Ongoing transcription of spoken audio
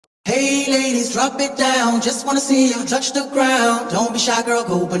Hey ladies, drop it down. Just wanna see you touch the ground. Don't be shy, girl,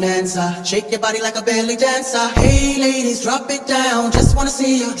 go bonanza. Shake your body like a belly dancer. Hey ladies, drop it down. Just wanna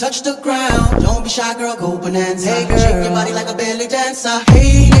see you touch the ground. Don't be shy, girl, go bonanza. Hey girl, shake your body like a belly dancer.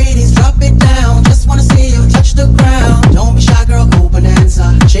 Hey ladies, drop it down. Just wanna see you touch the ground. Don't be shy, girl, go bonanza.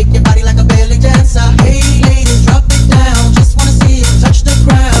 Shake your body like a belly dancer. Hey ladies, drop it down. Just wanna see you touch the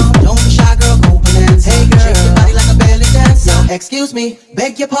ground. Don't be shy, girl, go bonanza. Hey girl, shake your body like a belly dancer. Excuse me,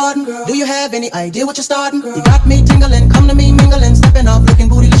 beg your pardon, girl. Do you have any idea what you're starting, girl? You got me tingling, come to me mingling, stepping off, looking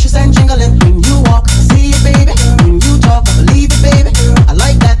bootylicious and jingling. When you walk, see it, baby. When you talk, I believe it, baby. I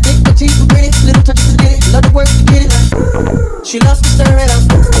like that thick, petite, and pretty. Little touches to get it, love the work to get it. She loves to stir it up.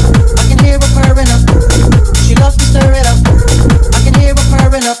 I can hear her purring up. She loves to stir it up. I can hear her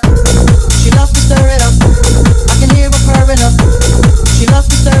purring up. She loves to stir it up. I can hear her purring up. She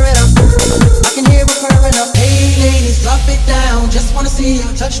loves to stir it up. I can hear her purring up. Hey ladies, drop it down. Just wanna see you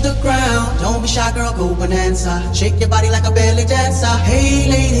touch the ground. Don't be shy, girl, go bonanza. Shake your body like a belly dancer. Hey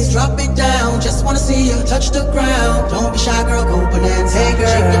ladies, drop it down. Just wanna see you touch the ground. Don't be shy, girl, go bonanza. Hey girl,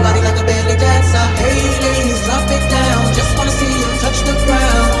 shake your body like a belly dancer. Hey ladies, drop it down. Just wanna see you touch the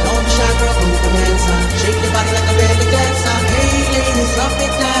ground. Don't be shy, girl, go bonanza. Shake your body like a belly dancer. Hey ladies, drop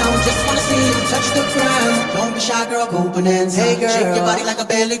it down. Just wanna see you touch the ground. Don't be shy, girl, go bonanza. Hey girl, shake your body like a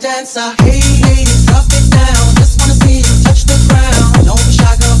belly dancer. Hey ladies, drop it down. Just wanna see you touch the ground. Don't be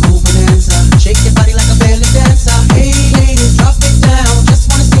shy, girl, go bonanza. Shake your body like a belly dancer. Hey ladies, drop it down. Just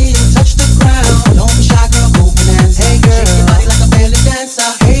wanna see you touch the ground. Don't be shy, girl, go bonanza. Hey girl, shake your body like a belly dancer.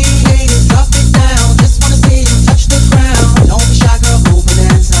 Hey ladies, drop it down. Just wanna see you touch the ground. Don't be shy, girl, go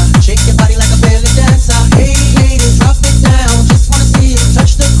bonanza. Shake your body like a belly dancer. Hey ladies, drop it down. Just wanna see you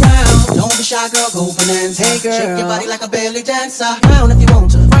touch the ground. Don't be shy, girl, go bonanza. Hey girl, shake your body like a belly dancer. Frown if you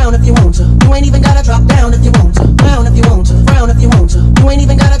want to, frown if you want to. You ain't even gotta drop down if you want to. Frown if you want to, frown if you want to. You ain't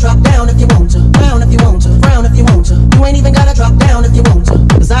even gotta drop down if you want to. Frown if you want to, frown if you want to. You ain't even gotta drop down if you want to.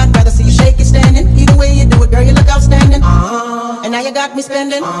 Cause I'd rather see you shake it standing. Either way you do it, girl, you look outstanding. And now you got me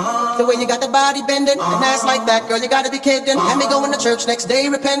spending. The way you got the body bending. And ass like that, girl, you gotta be kidding. Had me going to church next day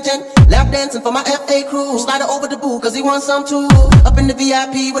repenting. Lap dancing for my FA crew. Slide her over the boo, cause he wants some too. Up in the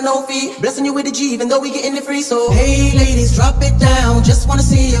VIP with no fee. Blessing you with a G, even though we getting it free. So hey ladies, drop it down. Just wanna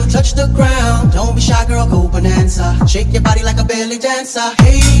see you touch the ground. Don't be shy, girl, go bonanza. Shake your body like a belly dancer.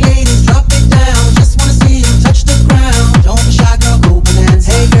 Hey ladies, drop it down. Just wanna see you touch the ground. Don't be shy, girl, go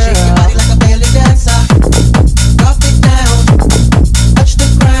bonanza. Hey girl, shake your body like a belly dancer. Drop it down. Touch the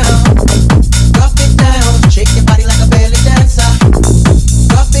ground. Drop it down. Shake your body like a belly dancer.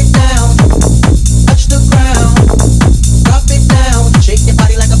 Drop it down. Touch the ground. Drop it down. Shake your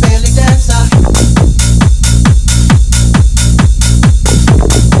body like a belly dancer.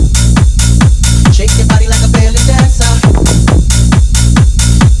 Shake your body like a belly dancer.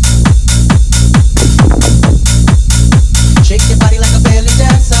 Shake your body like a belly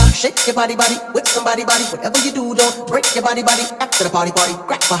dancer. Shake your body with somebody body. Whatever you do, don't break your body. After the party,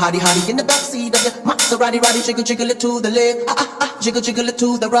 grab a hottie in the backseat of your Maserati. Jiggle it to the left, jiggle it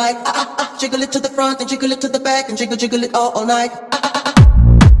to the right, jiggle it to the front and jiggle it to the back and jiggle it all night.